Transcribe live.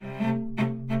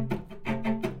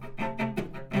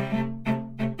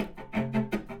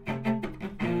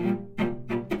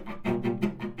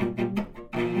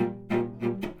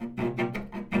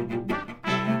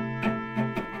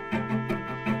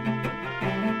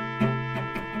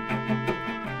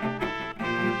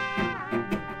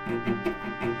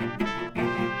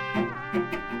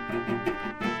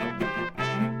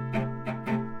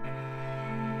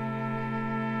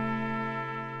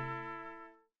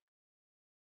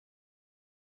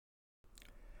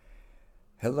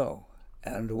Hello,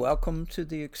 and welcome to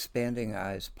the Expanding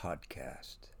Eyes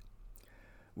podcast.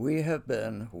 We have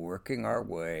been working our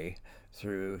way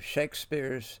through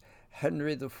Shakespeare's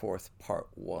Henry IV, Part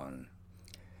 1,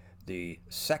 the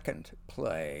second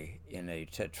play in a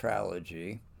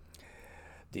tetralogy.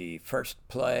 The first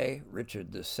play,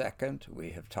 Richard II,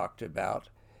 we have talked about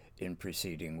in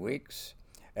preceding weeks,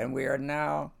 and we are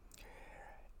now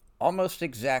almost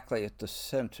exactly at the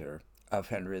center of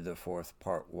Henry IV,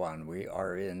 Part 1. We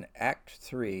are in Act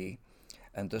 3,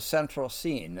 and the central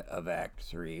scene of Act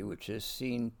 3, which is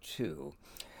Scene 2.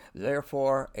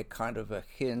 Therefore, a kind of a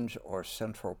hinge or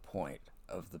central point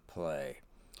of the play.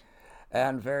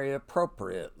 And very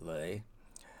appropriately,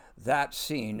 that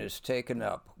scene is taken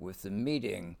up with the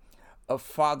meeting of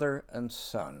father and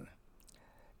son,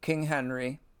 King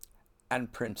Henry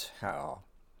and Prince Hal.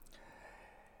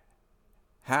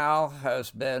 Hal has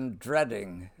been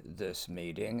dreading this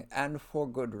meeting, and for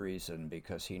good reason,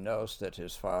 because he knows that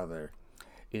his father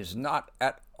is not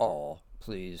at all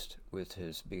pleased with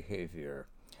his behavior,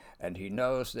 and he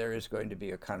knows there is going to be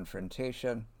a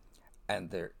confrontation, and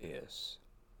there is.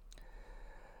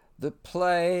 The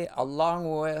play, along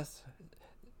with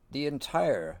the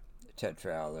entire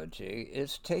tetralogy,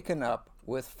 is taken up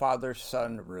with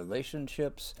father-son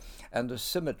relationships and the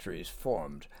symmetries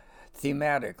formed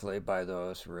thematically by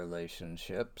those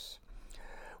relationships.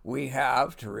 We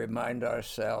have to remind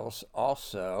ourselves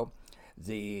also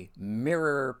the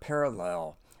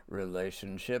mirror-parallel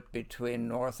relationship between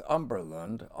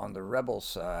Northumberland on the rebel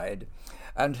side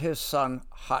and his son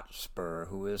Hotspur,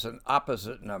 who is an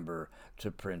opposite number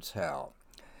to Prince Hal.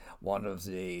 One of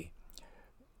the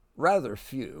rather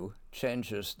few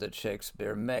changes that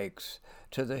Shakespeare makes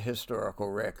to the historical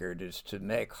record is to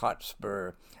make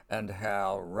Hotspur and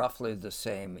Hal roughly the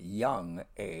same young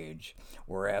age,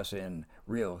 whereas in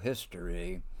real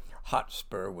history,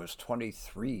 Hotspur was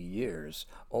 23 years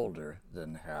older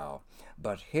than Hal.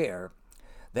 But here,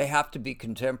 they have to be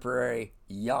contemporary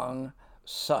young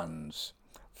sons,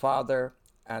 father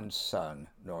and son,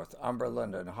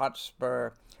 Northumberland and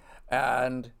Hotspur,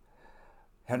 and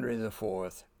Henry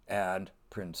IV and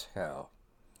Prince Hal.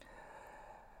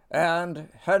 And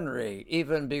Henry,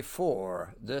 even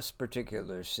before this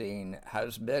particular scene,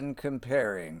 has been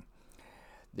comparing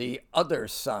the other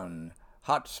son,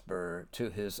 Hotspur, to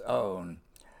his own,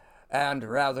 and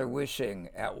rather wishing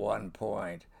at one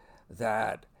point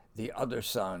that the other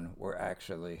son were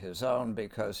actually his own,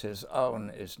 because his own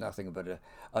is nothing but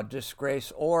a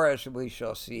disgrace, or, as we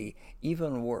shall see,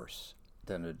 even worse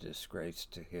than a disgrace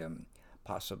to him,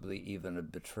 possibly even a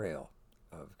betrayal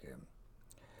of him.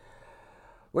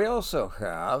 We also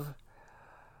have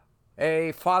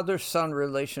a father-son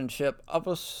relationship of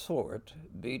a sort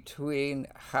between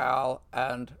Hal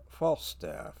and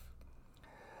Falstaff,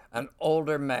 an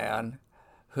older man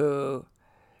who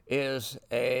is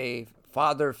a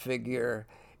father figure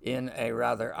in a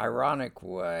rather ironic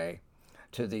way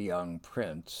to the young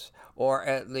prince, or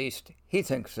at least he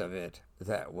thinks of it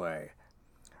that way.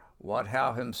 What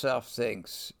Hal himself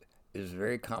thinks is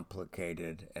very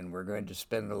complicated, and we're going to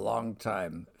spend a long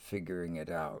time figuring it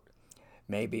out.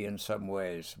 Maybe in some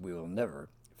ways we will never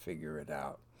figure it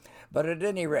out. But at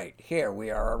any rate, here we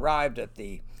are arrived at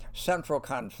the central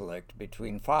conflict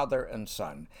between father and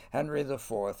son, Henry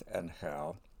IV and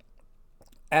Hal.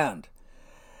 And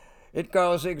it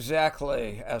goes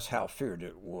exactly as Hal feared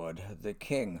it would. The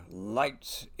king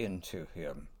lights into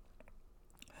him.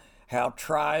 Hal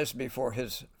tries, before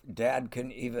his dad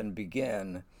can even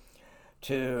begin,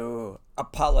 to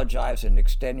apologize and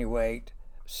extenuate,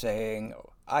 saying,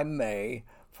 I may,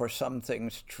 for some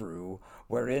things true,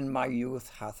 wherein my youth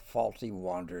hath faulty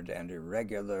wandered and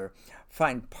irregular,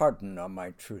 find pardon on my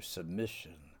true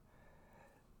submission.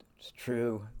 It's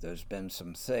true, there's been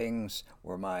some things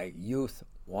where my youth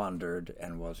wandered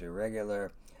and was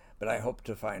irregular, but I hope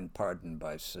to find pardon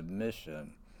by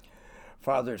submission.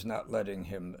 Father's not letting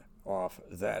him off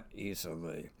that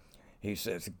easily. He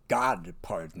says, God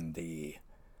pardon thee.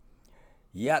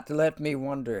 Yet let me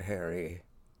wonder, Harry,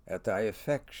 at thy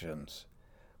affections,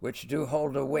 which do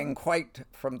hold a wing quite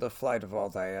from the flight of all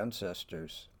thy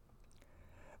ancestors.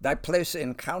 Thy place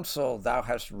in council thou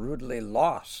hast rudely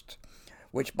lost,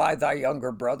 which by thy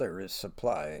younger brother is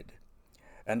supplied,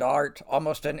 and art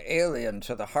almost an alien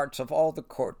to the hearts of all the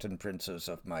court and princes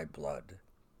of my blood.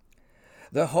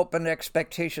 The hope and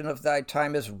expectation of thy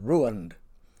time is ruined,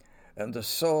 and the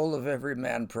soul of every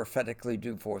man prophetically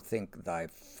do forethink thy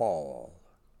fall.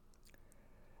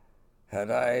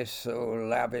 Had I so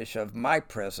lavish of my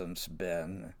presence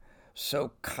been,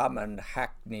 so common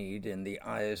hackneyed in the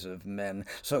eyes of men,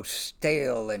 so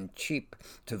stale and cheap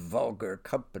to vulgar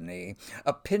company,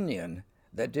 opinion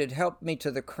that did help me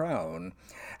to the crown,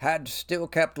 had still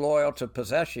kept loyal to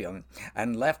possession,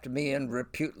 and left me in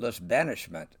reputeless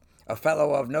banishment, a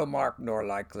fellow of no mark nor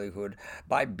likelihood,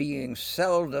 by being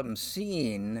seldom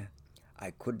seen,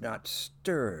 I could not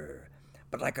stir,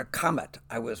 but like a comet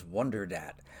I was wondered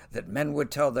at, that men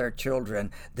would tell their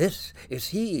children, "This is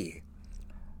he."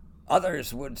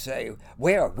 Others would say,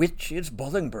 "Where, which is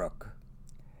Bolingbroke?"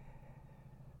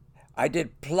 I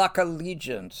did pluck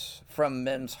allegiance from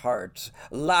men's hearts,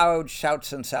 loud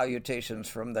shouts and salutations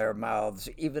from their mouths,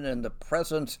 even in the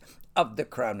presence of the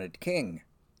crowned king.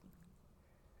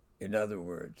 In other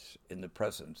words, in the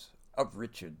presence of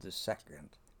Richard II,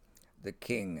 the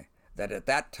king that at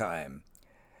that time,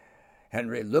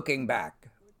 Henry, looking back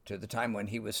to the time when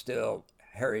he was still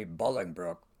Harry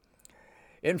Bolingbroke,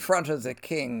 in front of the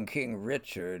king, King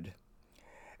Richard,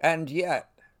 and yet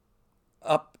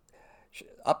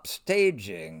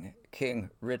upstaging King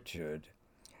Richard,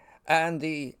 and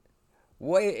the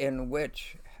way in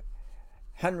which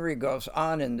Henry goes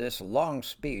on in this long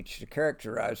speech to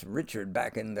characterize Richard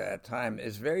back in that time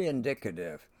is very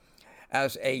indicative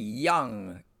as a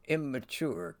young,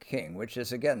 immature king, which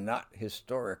is, again, not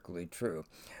historically true.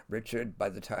 Richard, by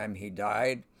the time he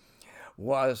died,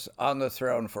 was on the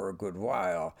throne for a good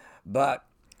while, but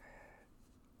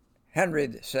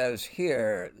Henry says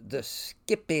here, the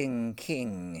skipping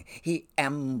king, he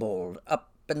ambled up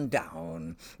and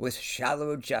down with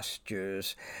shallow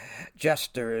jesters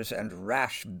and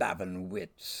rash bavin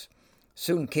wits,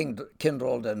 soon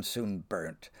kindled and soon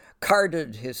burnt,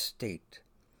 carded his state,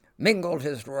 mingled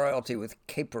his royalty with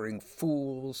capering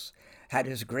fools, had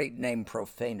his great name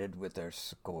profaned with their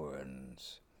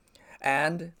scorns.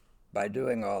 And, by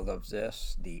doing all of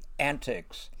this, the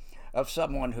antics of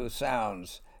someone who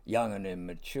sounds young and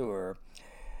immature,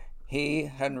 he,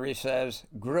 Henry says,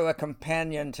 grew a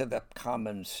companion to the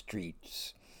common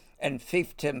streets and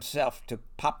fiefed himself to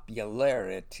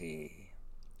popularity.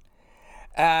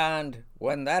 And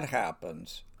when that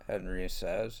happens, Henry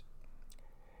says,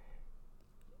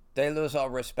 they lose all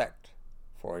respect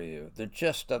for you. The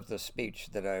gist of the speech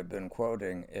that I've been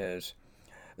quoting is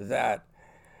that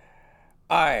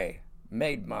I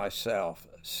made myself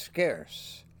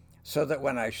scarce, so that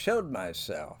when I showed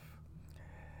myself,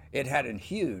 it had a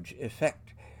huge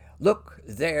effect. Look,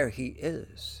 there he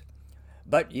is.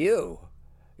 But you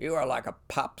are like a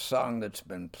pop song that's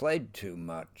been played too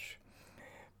much.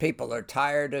 People are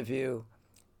tired of you.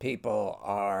 People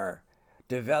are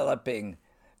developing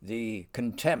the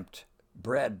contempt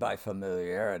bred by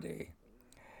familiarity.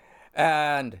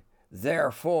 And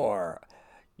therefore,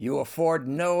 you afford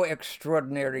no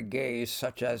extraordinary gaze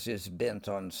such as is bent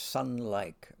on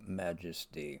sun-like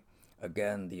majesty.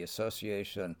 Again, the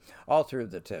association all through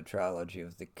the tetralogy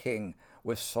of the king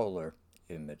with solar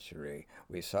imagery.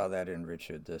 We saw that in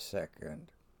Richard II.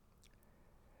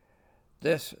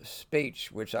 This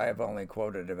speech, which I have only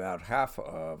quoted about half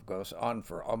of, goes on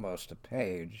for almost a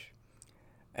page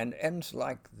and ends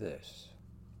like this.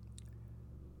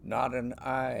 Not an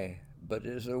eye but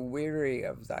is aweary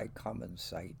of thy common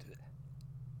sight,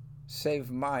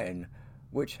 save mine,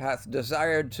 which hath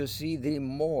desired to see thee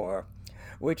more,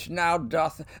 which now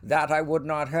doth that I would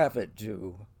not have it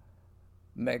do,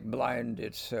 make blind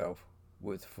itself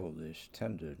with foolish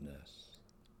tenderness.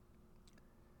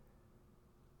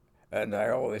 And I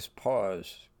always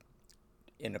pause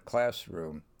in a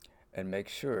classroom and make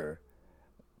sure,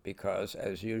 because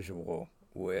as usual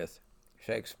with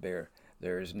Shakespeare,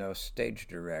 there is no stage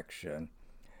direction.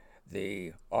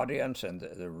 The audience and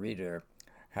the reader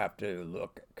have to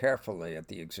look carefully at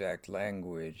the exact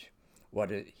language,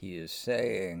 what he is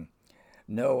saying.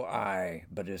 No eye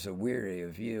but is aweary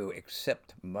of you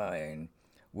except mine,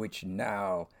 which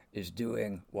now is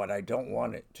doing what I don't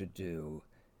want it to do.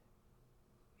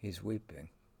 He's weeping.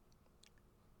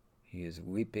 He is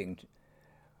weeping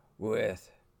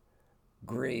with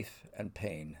grief and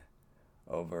pain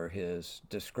over his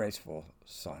disgraceful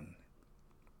son.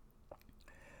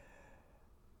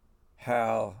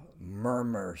 Hal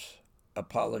murmurs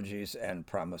apologies and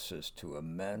promises to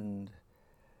amend,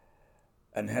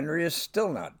 and Henry is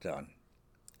still not done.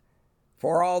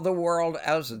 For all the world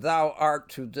as thou art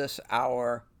to this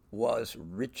hour was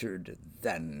Richard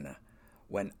then,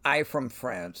 when I from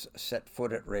France set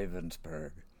foot at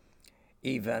Ravensburg,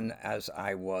 even as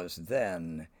I was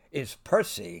then, is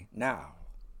Percy now.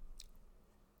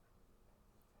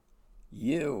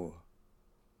 You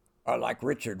are like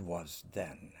Richard was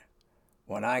then,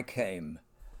 when I came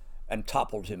and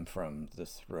toppled him from the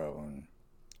throne.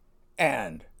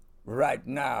 And right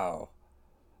now,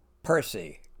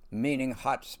 Percy, meaning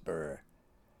Hotspur,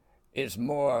 is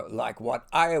more like what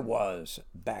I was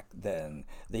back then,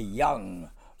 the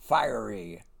young,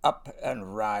 fiery, up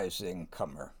and rising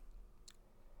comer.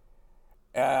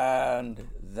 And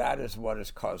that is what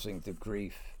is causing the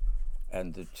grief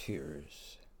and the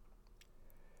tears.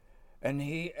 And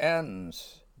he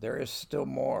ends, there is still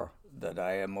more that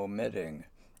I am omitting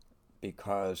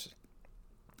because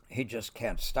he just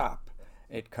can't stop.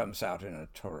 It comes out in a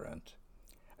torrent.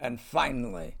 And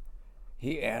finally,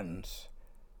 he ends,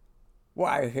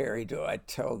 "Why, Harry, do I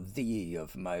tell thee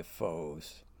of my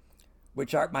foes,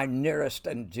 which art my nearest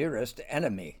and dearest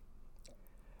enemy?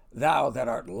 Thou that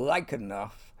art like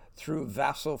enough, through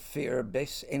vassal fear,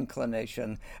 base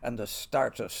inclination, and the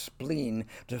start of spleen,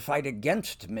 to fight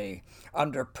against me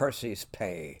under Percy's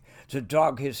pay, to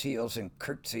dog his heels and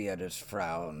curtsy at his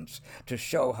frowns, to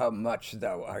show how much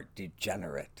thou art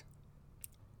degenerate."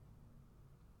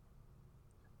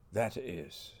 That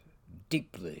is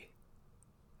deeply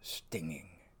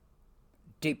stinging,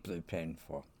 deeply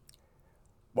painful.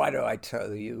 Why do I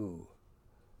tell you?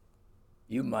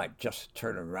 You might just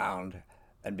turn around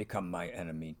and become my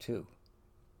enemy too.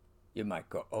 You might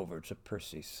go over to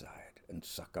Percy's side and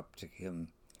suck up to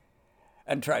him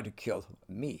and try to kill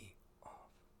me off.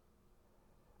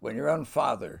 When your own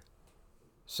father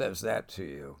says that to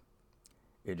you,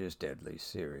 it is deadly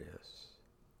serious.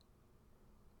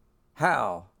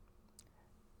 Hal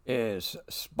is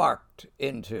sparked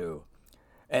into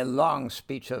a long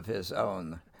speech of his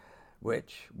own,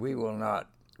 which we will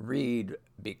not read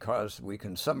because we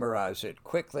can summarize it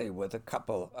quickly with a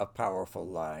couple of powerful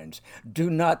lines. "Do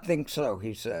not think so,"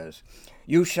 he says.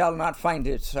 "You shall not find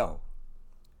it so."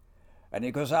 And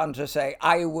he goes on to say,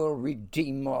 "I will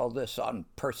redeem all this on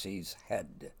Percy's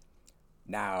head."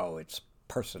 Now it's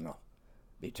personal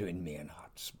between me and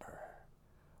Hotspur.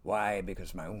 Why?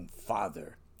 Because my own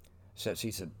father says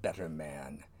he's a better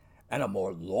man and a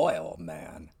more loyal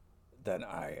man than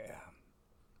I am.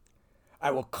 I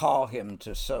will call him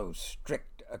to so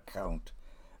strict account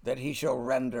that he shall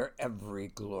render every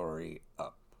glory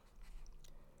up.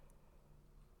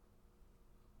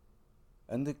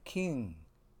 And the king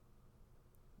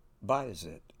buys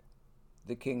it.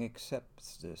 The king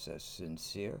accepts this as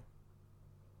sincere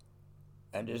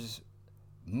and is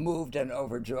moved and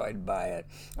overjoyed by it.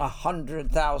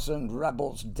 100,000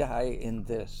 rebels die in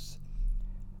this.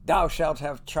 Thou shalt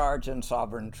have charge and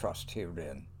sovereign trust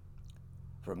herein.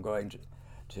 From going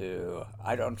to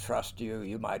I don't trust you,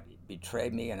 you might betray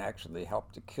me and actually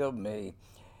help to kill me,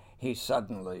 he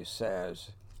suddenly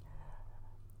says,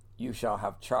 you shall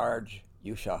have charge,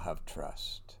 you shall have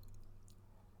trust.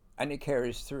 And he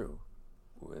carries through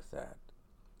with that.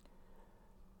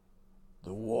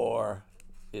 The war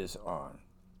is on.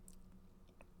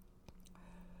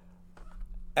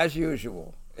 As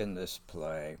usual in this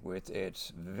play, with its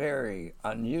very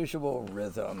unusual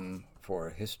rhythm for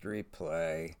a history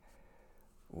play,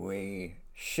 we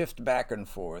shift back and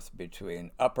forth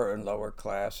between upper and lower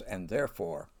class, and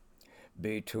therefore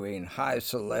between high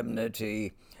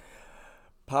solemnity,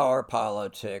 power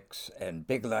politics, and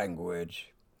big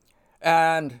language,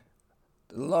 and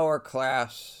lower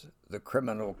class, the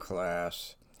criminal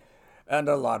class, and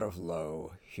a lot of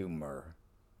low humor.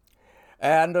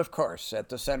 And, of course, at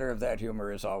the center of that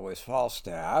humor is always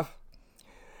Falstaff.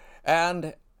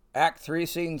 And Act 3,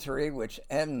 Scene 3, which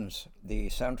ends the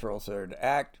central third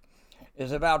act,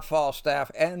 is about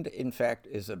Falstaff and, in fact,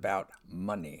 is about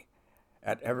money.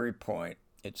 At every point,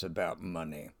 it's about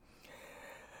money.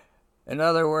 In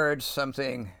other words,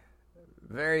 something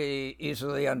very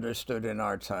easily understood in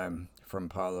our time from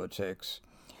politics.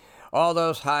 All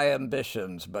those high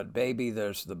ambitions, but baby,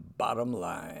 there's the bottom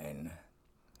line.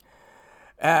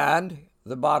 And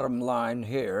the bottom line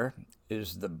here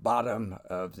is the bottom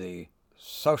of the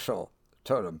social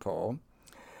totem pole.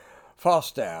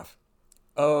 Falstaff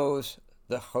owes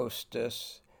the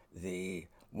hostess, the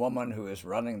woman who is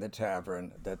running the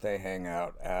tavern that they hang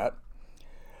out at,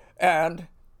 and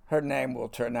her name will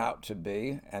turn out to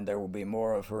be, and there will be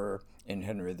more of her in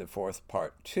Henry IV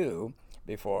Part 2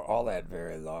 before all that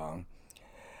very long,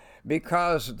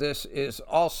 because this is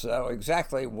also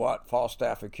exactly what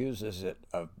Falstaff accuses it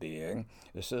of being.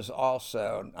 This is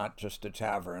also not just a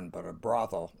tavern, but a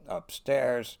brothel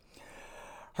upstairs.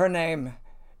 Her name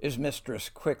is Mistress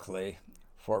Quickly,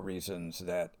 for reasons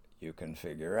that you can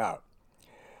figure out.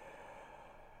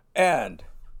 And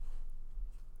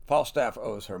Falstaff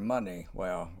owes her money.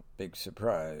 Well, big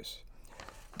surprise.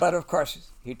 But of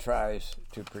course, he tries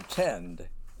to pretend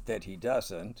that he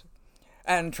doesn't,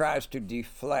 and tries to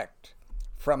deflect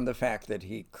from the fact that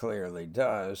he clearly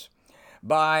does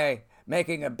by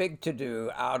making a big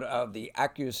to-do out of the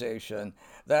accusation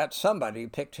that somebody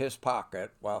picked his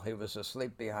pocket while he was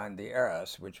asleep behind the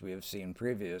arras, which we have seen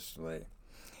previously.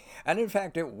 And in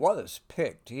fact, it was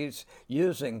picked. He's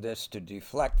using this to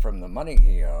deflect from the money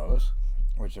he owes,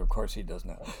 which of course he does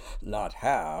not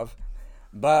have.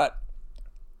 But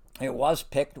it was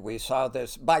picked. We saw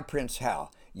this by Prince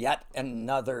Hal. Yet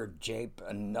another jape,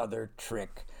 another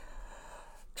trick.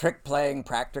 Trick playing,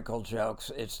 practical jokes.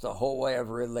 It's the whole way of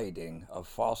relating of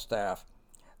Falstaff,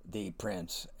 the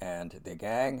prince, and the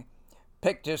gang.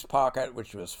 Picked his pocket,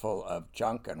 which was full of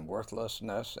junk and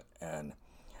worthlessness, and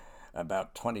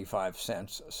about 25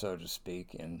 cents, so to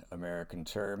speak, in American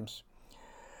terms.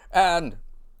 And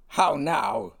how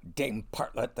now, Dame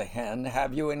Partlet the hen,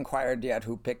 have you inquired yet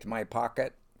who picked my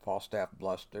pocket? Falstaff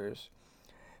blusters.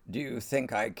 Do you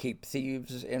think I keep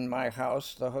thieves in my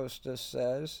house, the hostess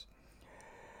says.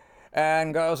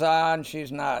 And goes on,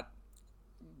 she's not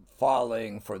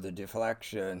falling for the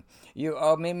deflection. You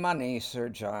owe me money, Sir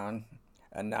John,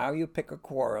 and now you pick a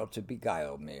quarrel to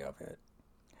beguile me of it.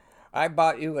 I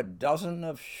bought you a dozen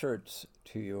of shirts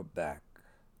to your back.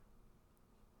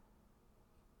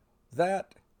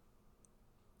 That,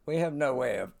 we have no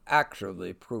way of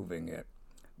actually proving it,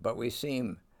 but we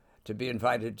seem to be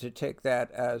invited to take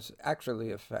that as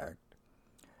actually a fact.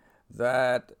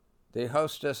 That the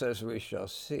hostess, as we shall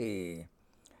see,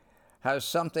 has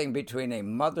something between a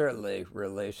motherly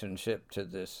relationship to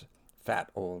this fat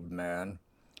old man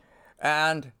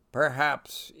and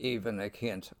perhaps even a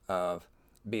hint of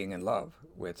being in love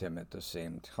with him at the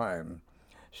same time.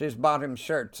 She's bought him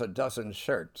shirts, a dozen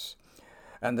shirts,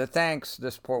 and the thanks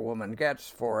this poor woman gets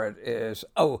for it is,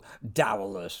 oh,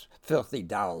 dowelless, filthy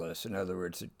dowelless. In other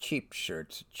words, cheap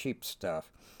shirts, cheap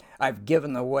stuff. I've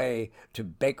given away to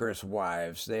bakers'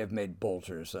 wives. They have made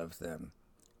bolters of them.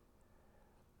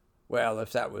 Well,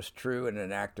 if that was true in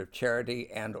an act of charity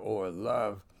and or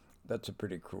love, that's a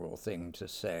pretty cruel thing to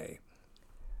say.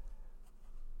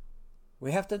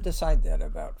 We have to decide that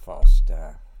about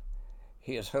Falstaff.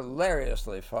 He is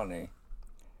hilariously funny,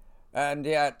 and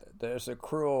yet there's a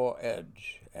cruel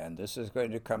edge, and this is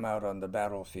going to come out on the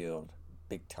battlefield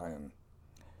big time.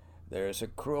 There's a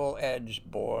cruel edge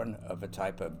born of a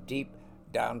type of deep,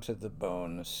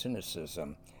 down-to-the-bone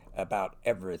cynicism about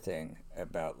everything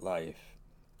about life.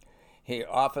 He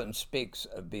often speaks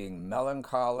of being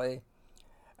melancholy,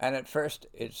 and at first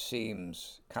it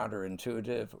seems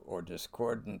counterintuitive or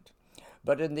discordant,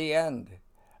 but in the end,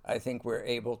 I think we're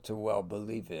able to well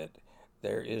believe it.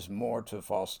 There is more to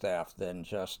Falstaff than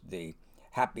just the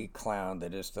happy clown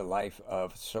that is the life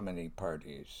of so many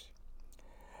parties.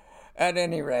 At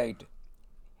any rate,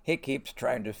 he keeps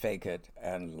trying to fake it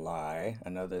and lie.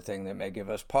 Another thing that may give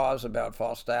us pause about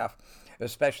Falstaff,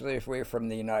 especially if we're from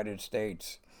the United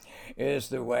States, is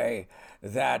the way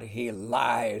that he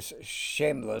lies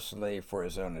shamelessly for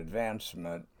his own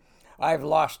advancement. I've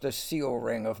lost a seal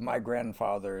ring of my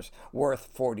grandfather's worth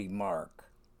 40 mark.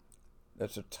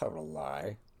 That's a total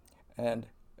lie, and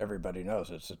everybody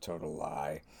knows it's a total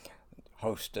lie.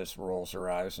 Hostess rolls her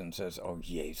eyes and says, "Oh,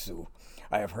 Jesu,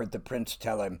 I have heard the prince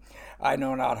tell him, I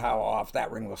know not how oft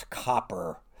that ring was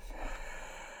copper."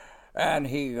 And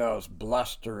he goes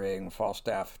blustering,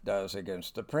 Falstaff does,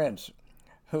 against the prince,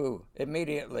 who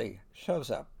immediately shows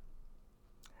up.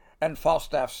 And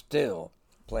Falstaff, still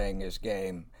playing his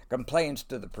game, complains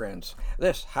to the prince,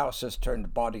 "This house has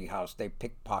turned bawdy house, they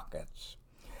pick pockets,"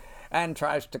 and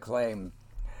tries to claim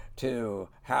to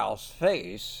Hal's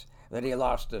face that he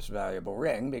lost this valuable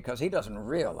ring because he doesn't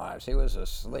realize he was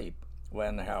asleep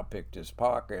when Hal picked his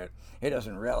pocket. He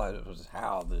doesn't realize it was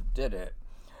Hal that did it.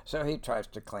 So he tries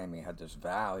to claim he had this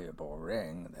valuable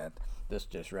ring that this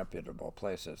disreputable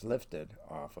place has lifted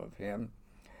off of him.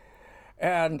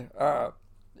 And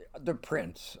the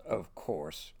prince, of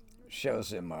course,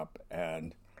 shows him up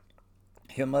and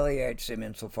humiliates him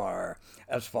insofar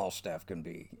as Falstaff can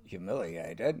be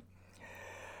humiliated,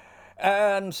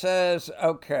 and says,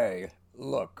 okay,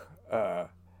 look,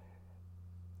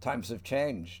 times have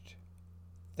changed.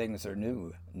 Things are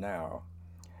new now.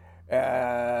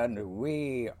 And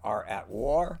we are at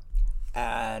war.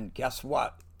 And guess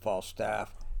what,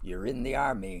 Falstaff? You're in the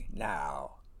army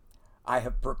now. I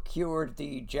have procured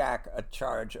thee, Jack, a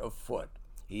charge of foot.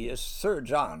 He is Sir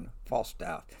John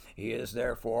Falstaff. He is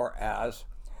therefore, as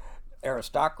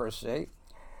aristocracy,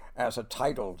 as a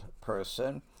titled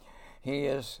person, he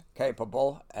is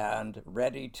capable and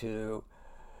ready to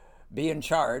be in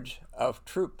charge of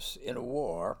troops in a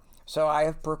war. So I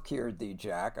have procured thee,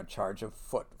 Jack, a charge of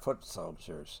foot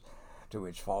soldiers. To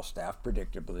which Falstaff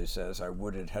predictably says, I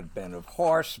would it had been of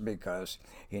horse, because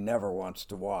he never wants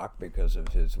to walk because of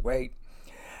his weight.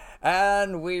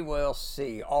 And we will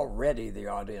see. Already the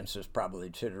audience is probably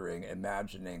tittering,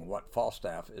 imagining what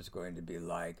Falstaff is going to be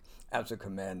like as a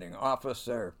commanding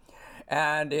officer,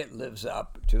 and it lives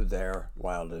up to their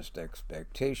wildest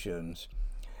expectations.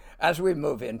 As we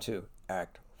move into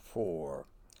Act 4,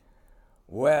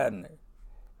 when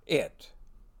it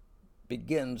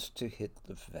begins to hit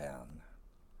the fan.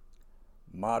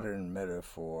 Modern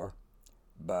metaphor,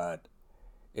 but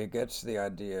it gets the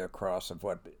idea across of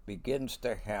what begins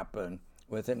to happen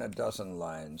within a dozen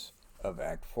lines of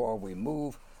Act 4. We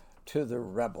move to the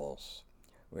rebels.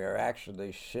 We are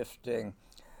actually shifting,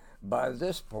 by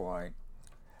this point,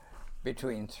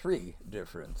 between three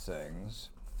different things: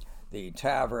 the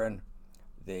tavern,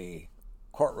 the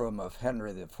courtroom of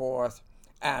Henry IV,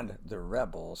 and the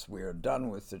rebels. We are done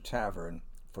with the tavern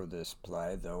for this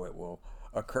play, though it will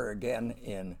occur again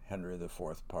in Henry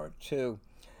IV Part 2.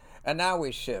 And now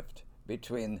we shift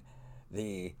between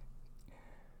the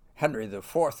Henry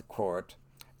IV court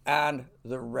and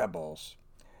the rebels.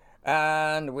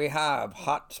 And we have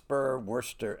Hotspur,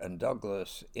 Worcester, and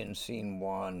Douglas in Scene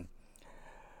 1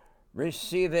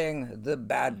 receiving the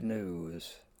bad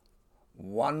news.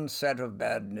 One set of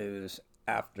bad news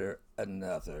after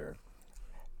another.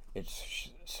 It's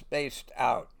spaced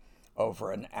out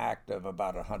over an act of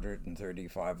about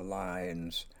 135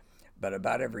 lines, but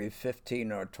about every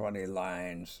 15 or 20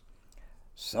 lines,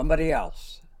 somebody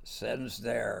else sends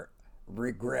their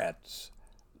regrets.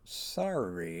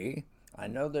 Sorry, I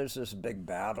know there's this big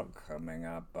battle coming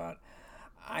up, but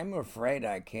I'm afraid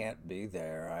I can't be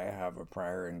there. I have a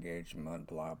prior engagement,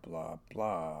 blah, blah,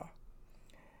 blah.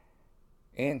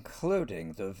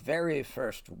 Including the very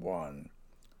first one,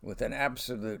 with an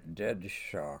absolute dead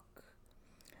shock.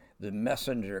 The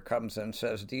messenger comes and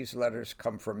says, "These letters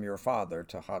come from your father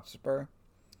to Hotspur."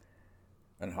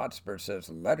 And Hotspur says,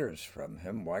 "Letters from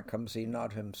him? Why comes he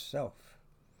not himself?"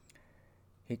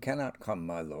 "He cannot come,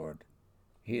 my lord.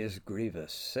 He is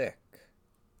grievous sick."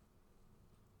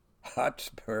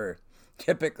 Hotspur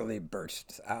typically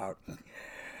bursts out,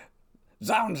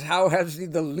 "Zounds, how has he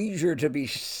the leisure to be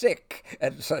sick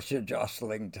at such a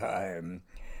jostling time?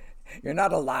 You're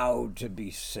not allowed to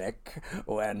be sick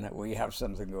when we have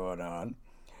something going on."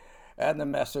 And the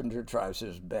messenger tries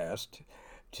his best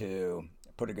to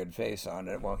put a good face on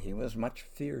it. Well, he was much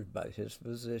feared by his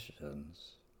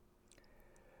physicians.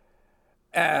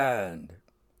 And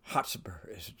Hotspur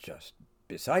is just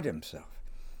beside himself.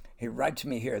 He writes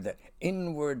me here that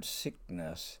inward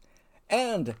sickness,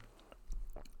 and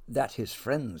that his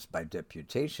friends by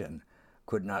deputation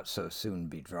could not so soon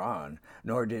be drawn,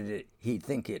 nor did he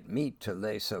think it meet to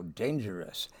lay so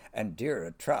dangerous and dear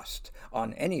a trust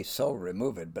on any soul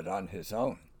removed but on his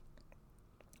own.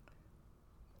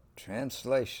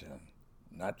 Translation,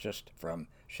 not just from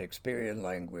Shakespearean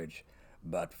language,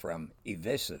 but from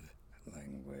evasive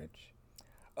language.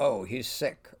 Oh, he's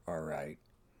sick, all right.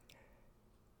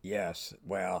 Yes,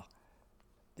 well,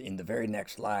 in the very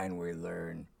next line we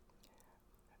learn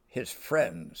his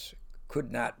friends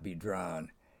could not be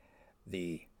drawn.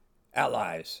 The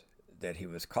allies that he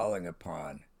was calling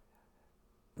upon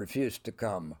refused to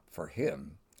come for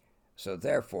him, so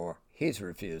therefore he's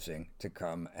refusing to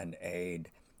come and aid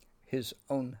his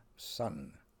own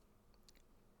son.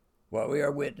 What we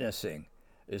are witnessing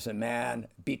is a man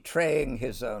betraying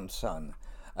his own son.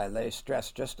 I lay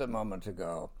stress just a moment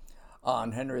ago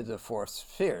on Henry IV's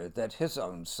fear that his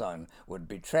own son would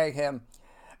betray him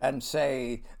and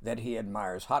say that he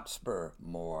admires Hotspur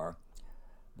more.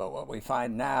 But what we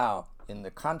find now in the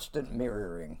constant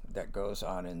mirroring that goes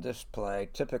on in this play,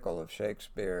 typical of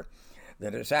Shakespeare,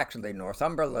 that it's actually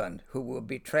Northumberland who will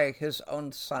betray his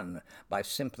own son by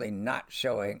simply not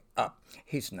showing up.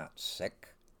 He's not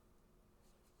sick.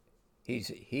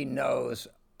 He knows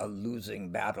a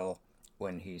losing battle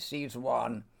when he sees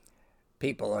one.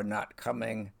 People are not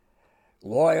coming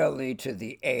loyally to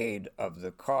the aid of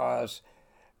the cause,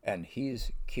 and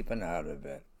he's keeping out of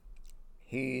it.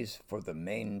 He's for the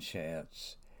main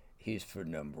chance. He's for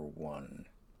number one.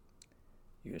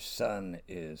 Your son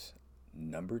is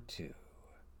number two.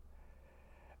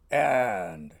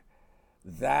 And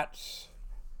that's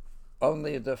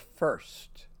only the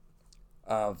first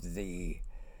of the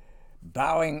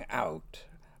bowing out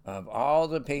of all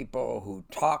the people who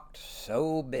talked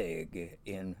so big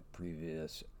in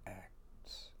previous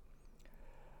acts.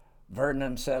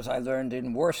 Vernon says, "I learned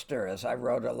in Worcester as I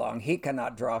rode along, he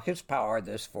cannot draw his power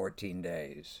this 14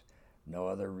 days. No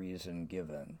other reason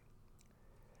given.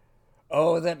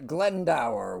 Oh, that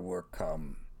Glendower were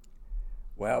come."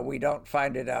 Well, we don't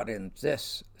find it out in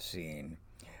this scene.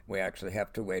 We actually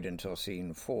have to wait until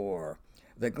scene 4.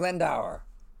 The Glendower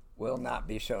will not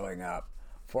be showing up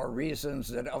for reasons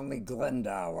that only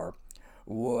Glendower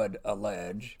would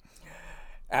allege,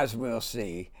 as we'll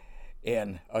see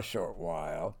in a short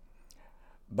while.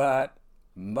 But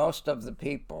most of the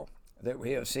people that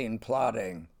we have seen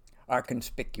plotting are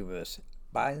conspicuous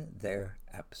by their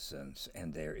absence,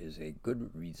 and there is a good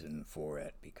reason for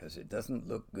it, because it doesn't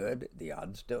look good, the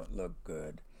odds don't look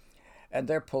good, and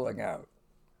they're pulling out.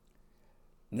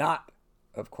 Not,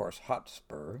 of course,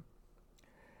 Hotspur,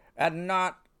 and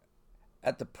not,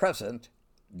 at the present,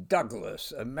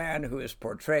 Douglas, a man who is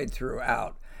portrayed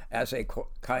throughout as a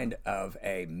kind of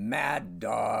a mad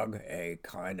dog, a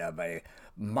kind of a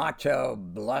macho,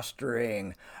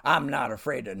 blustering, I'm not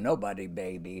afraid of nobody,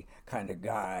 baby, kind of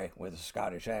guy with a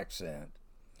Scottish accent.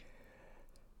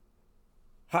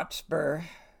 Hotspur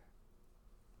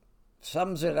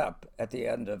sums it up at the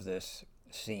end of this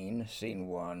scene, scene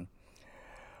 1,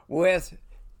 with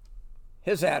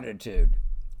his attitude.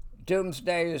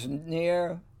 Doomsday is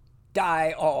near,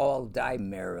 die all, die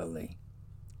merrily.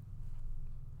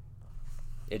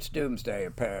 It's doomsday,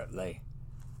 apparently.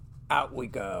 Out we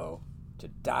go to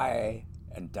die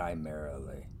and die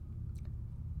merrily.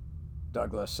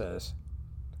 Douglas says,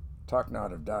 talk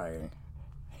not of dying,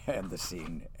 and the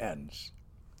scene ends.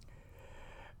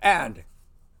 And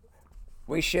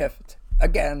we shift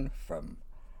again from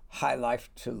high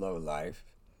life to low life.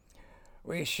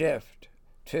 We shift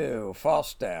to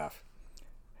Falstaff,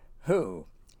 who,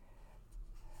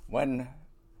 when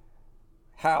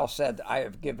Hal said, I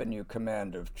have given you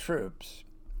command of troops,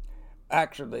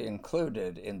 actually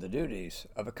included in the duties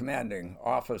of a commanding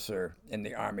officer in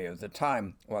the army of the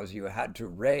time was you had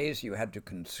to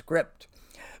conscript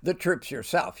the troops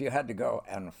yourself. You had to go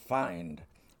and find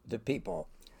the people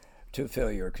to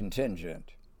fill your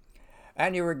contingent.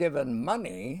 And you were given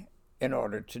money in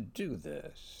order to do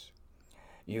this.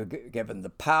 You were given the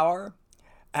power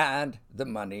and the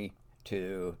money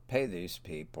to pay these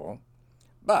people.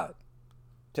 But,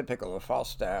 typical of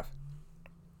Falstaff,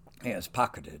 he has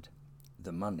pocketed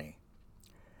the money.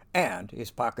 And he's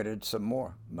pocketed some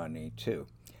more money, too,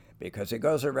 because he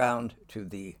goes around to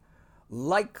the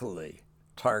likely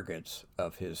targets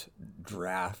of his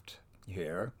draft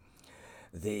here,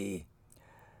 the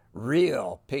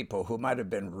real people who might have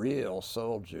been real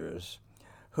soldiers,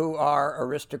 who are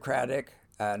aristocratic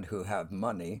and who have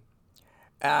money,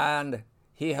 and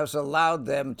he has allowed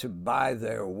them to buy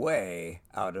their way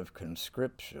out of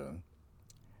conscription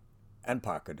and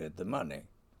pocketed the money.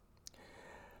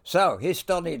 So he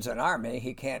still needs an army.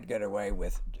 He can't get away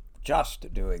with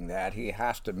just doing that. He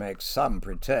has to make some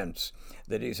pretense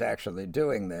that he's actually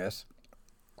doing this.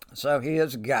 So he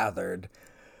has gathered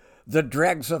the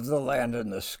dregs of the land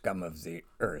and the scum of the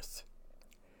earth.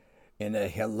 In a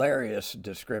hilarious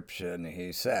description,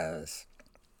 he says,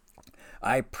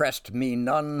 I pressed me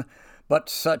none but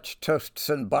such toasts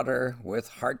and butter, with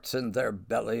hearts in their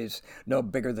bellies no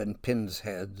bigger than pins'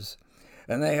 heads,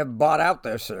 and they have bought out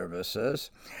their services,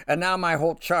 and now my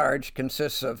whole charge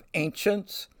consists of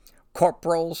ancients,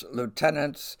 corporals,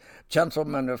 lieutenants,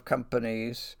 gentlemen of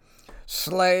companies,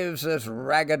 slaves as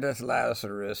ragged as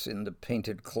Lazarus in the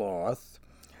painted cloth,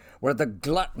 where the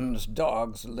glutton's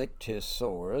dogs licked his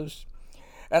sores,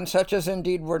 and such as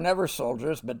indeed were never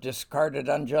soldiers, but discarded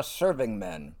unjust serving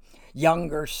men,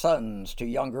 younger sons to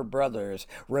younger brothers,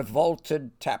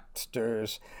 revolted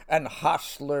tapsters, and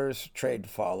hostlers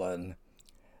trade-fallen,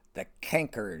 the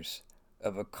cankers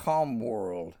of a calm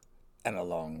world and a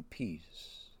long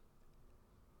peace.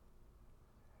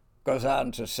 Goes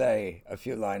on to say, a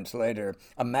few lines later,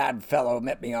 a mad fellow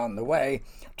met me on the way,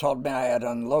 told me I had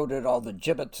unloaded all the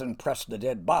gibbets and pressed the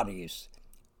dead bodies.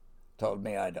 Told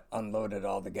me I'd unloaded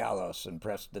all the gallows and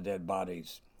pressed the dead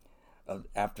bodies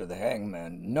after the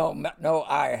hangman. No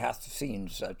eye hath seen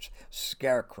such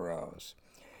scarecrows.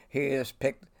 He has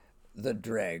picked the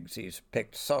dregs. He's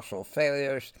picked social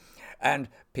failures and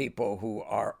people who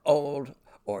are old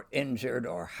or injured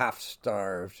or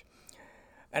half-starved.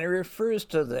 And he refers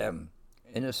to them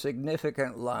in a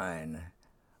significant line,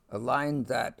 a line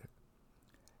that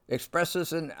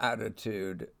expresses an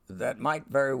attitude that might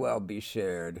very well be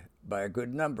shared by a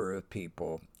good number of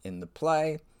people in the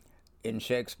play, in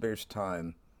Shakespeare's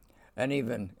time, and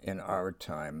even in our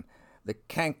time, the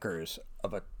cankers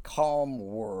of a calm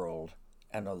world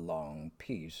and a long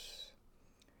peace.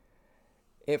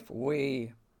 If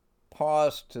we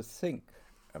pause to think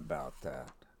about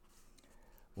that,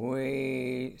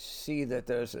 we see that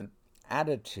there's an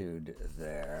attitude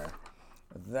there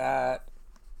that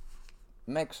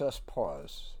makes us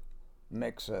pause,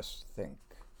 makes us think,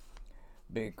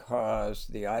 because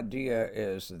the idea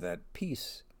is that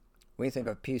peace, we think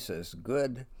of peace as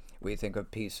good, we think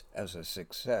of peace as a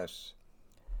success,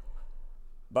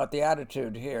 But the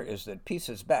attitude here is that peace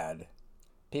is bad.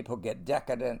 People get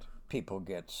decadent, people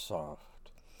get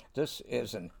soft. This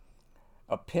is an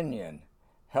opinion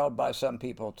held by some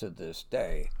people to this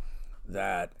day,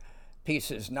 that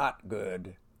peace is not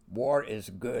good, war is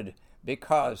good,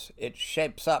 because it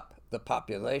shapes up the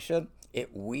population,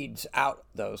 it weeds out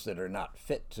those that are not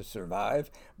fit to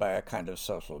survive by a kind of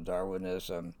social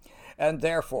Darwinism, and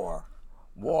therefore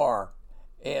war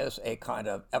is a kind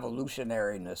of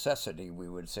evolutionary necessity, we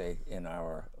would say in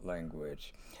our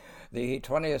language. The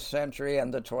 20th century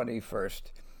and the 21st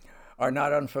are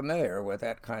not unfamiliar with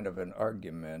that kind of an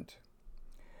argument.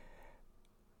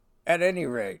 At any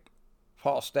rate,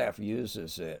 Falstaff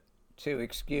uses it to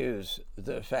excuse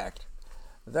the fact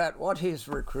that what he's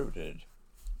recruited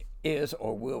is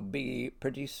or will be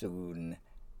pretty soon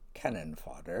cannon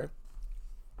fodder.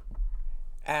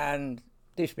 And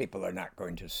these people are not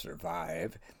going to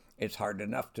survive. It's hard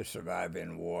enough to survive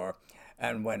in war.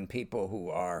 And when people who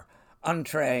are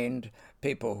untrained,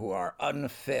 people who are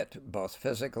unfit, both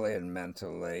physically and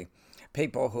mentally,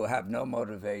 people who have no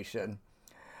motivation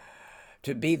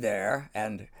to be there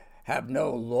and have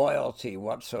no loyalty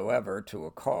whatsoever to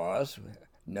a cause,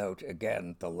 note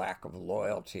again the lack of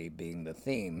loyalty being the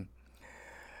theme,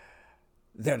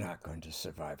 they're not going to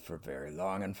survive for very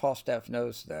long, and Falstaff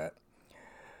knows that.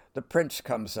 The prince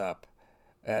comes up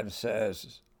and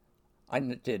says, I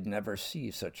did never see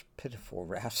such pitiful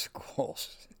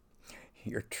rascals.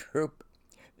 Your troop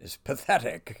is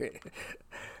pathetic.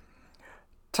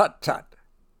 Tut, tut,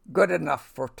 good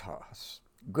enough for toss,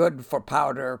 good for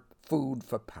powder, food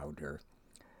for powder.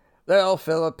 They'll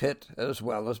fill a pit as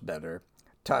well as better.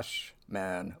 Tush,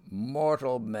 man,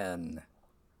 mortal men,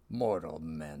 mortal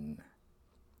men.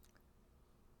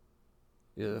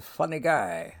 He's a funny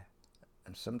guy,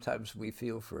 and sometimes we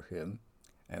feel for him,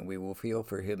 and we will feel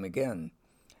for him again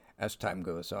as time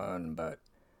goes on, but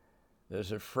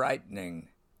there's a frightening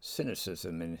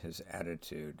cynicism in his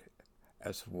attitude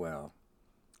as well.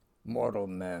 Mortal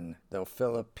men, they'll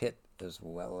fill a pit as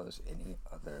well as any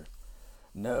other.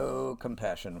 No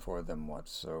compassion for them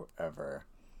whatsoever.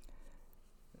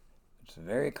 It's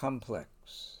very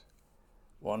complex.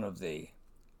 One of the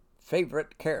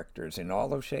favorite characters in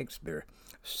all of Shakespeare,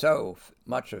 so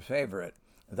much a favorite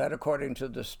that according to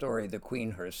the story, the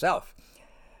Queen herself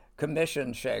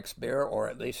commissioned Shakespeare, or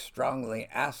at least strongly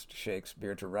asked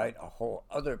Shakespeare to write a whole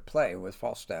other play with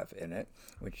Falstaff in it,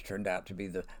 which turned out to be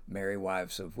The Merry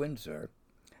Wives of Windsor.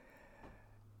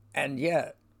 And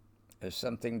yet, there's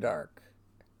something dark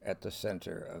at the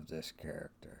center of this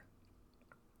character.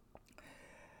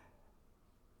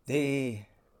 The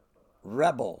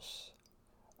rebels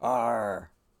are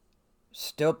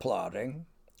still plotting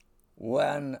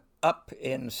when up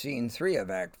in scene 3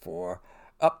 of Act 4,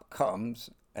 up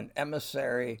comes an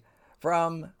emissary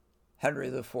from Henry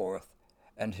IV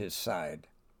and his side,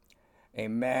 a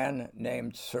man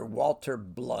named Sir Walter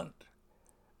Blunt,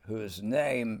 whose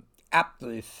name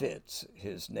aptly fits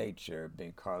his nature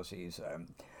because he's a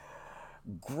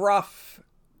gruff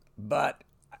but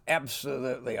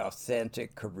absolutely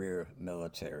authentic career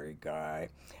military guy.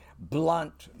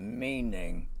 Blunt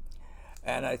meaning,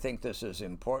 and I think this is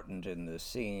important in the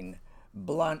scene,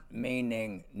 blunt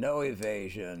meaning no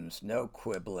evasions, no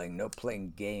quibbling, no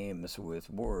playing games with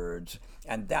words.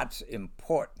 And that's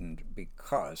important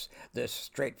because this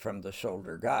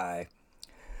straight-from-the-shoulder guy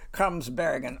comes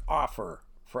bearing an offer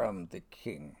from the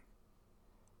king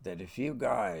that if you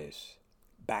guys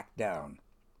back down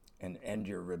and end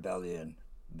your rebellion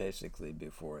basically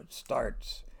before it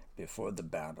starts, before the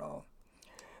battle,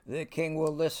 the king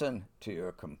will listen to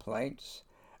your complaints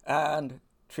and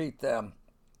treat them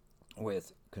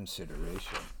with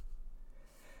consideration.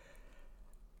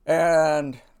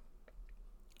 And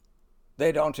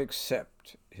they don't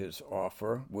accept his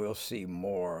offer. We'll see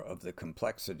more of the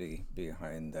complexity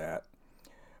behind that.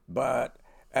 But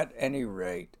at any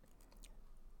rate,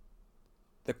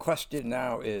 the question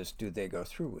now is, do they go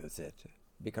through with it?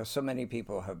 Because so many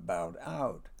people have bowed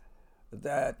out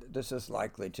that this is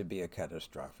likely to be a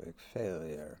catastrophic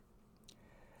failure.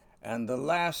 And the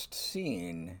last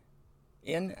scene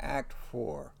in Act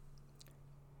 4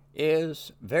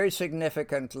 is very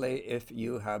significantly, if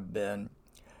you have been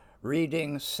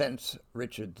reading since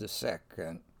Richard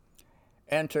II,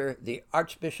 enter the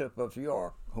Archbishop of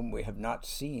York, whom we have not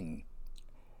seen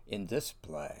in this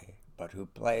play, but who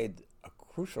played a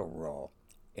crucial role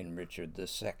in Richard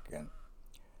II,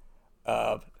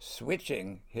 of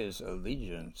switching his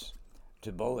allegiance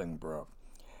to Bolingbroke,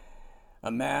 a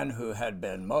man who had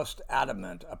been most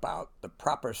adamant about the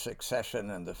proper succession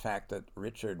and the fact that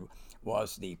Richard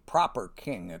was the proper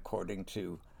king according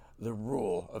to the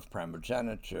rule of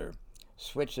primogeniture,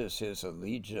 switches his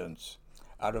allegiance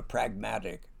out of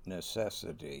pragmatic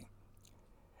necessity.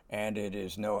 And it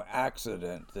is no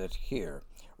accident that here,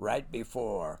 right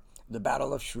before the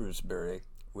Battle of Shrewsbury,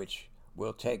 which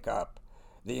will take up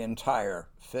the entire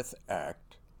fifth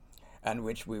act, and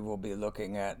which we will be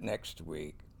looking at next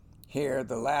week, here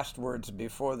the last words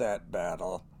before that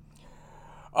battle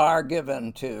are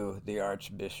given to the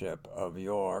Archbishop of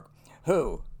York,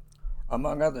 who,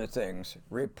 among other things,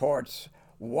 reports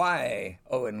why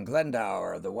Owen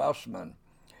Glendower, the Welshman,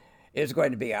 is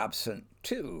going to be absent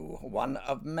too, one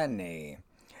of many.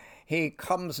 He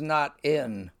comes not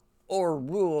in or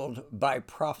ruled by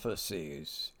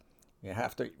prophecies. You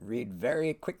have to read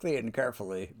very quickly and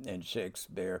carefully in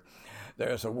Shakespeare.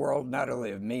 There's a world not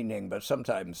only of meaning, but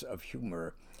sometimes of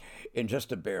humor in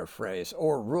just a bare phrase,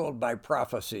 or ruled by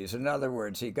prophecies. In other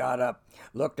words, he got up,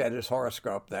 looked at his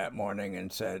horoscope that morning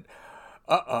and said,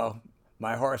 uh-oh,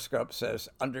 my horoscope says,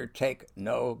 undertake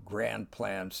no grand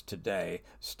plans today,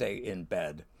 stay in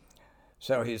bed.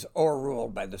 So he's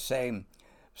o'erruled by the same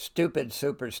stupid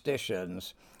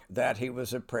superstitions that he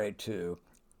was a prey to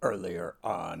earlier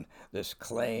on, this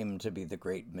claim to be the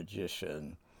great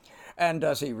magician. And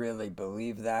does he really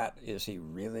believe that? Is he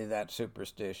really that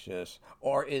superstitious?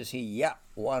 Or is he yet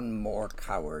one more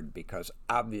coward? Because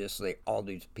obviously all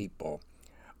these people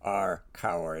are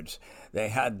cowards. They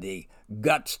had the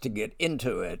guts to get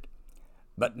into it,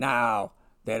 but now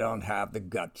they don't have the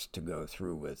guts to go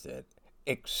through with it,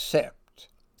 except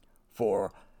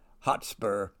for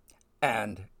Hotspur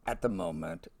and, at the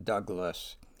moment,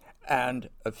 Douglas and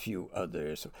a few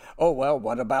others. Oh, well,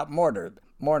 what about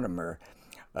Mortimer?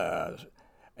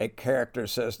 A character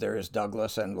says there is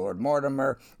Douglas and Lord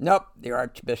Mortimer. Nope, the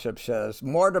Archbishop says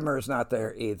Mortimer's not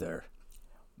there either.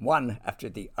 One after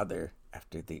the other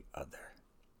after the other.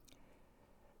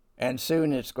 And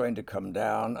soon it's going to come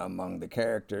down among the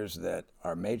characters that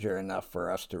are major enough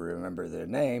for us to remember their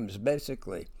names,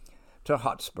 basically, to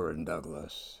Hotspur and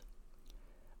Douglas.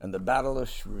 And the Battle of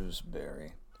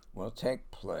Shrewsbury will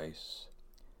take place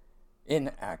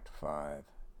in Act 5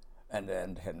 and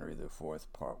end Henry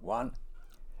IV, Part 1,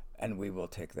 and we will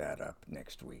take that up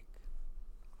next week.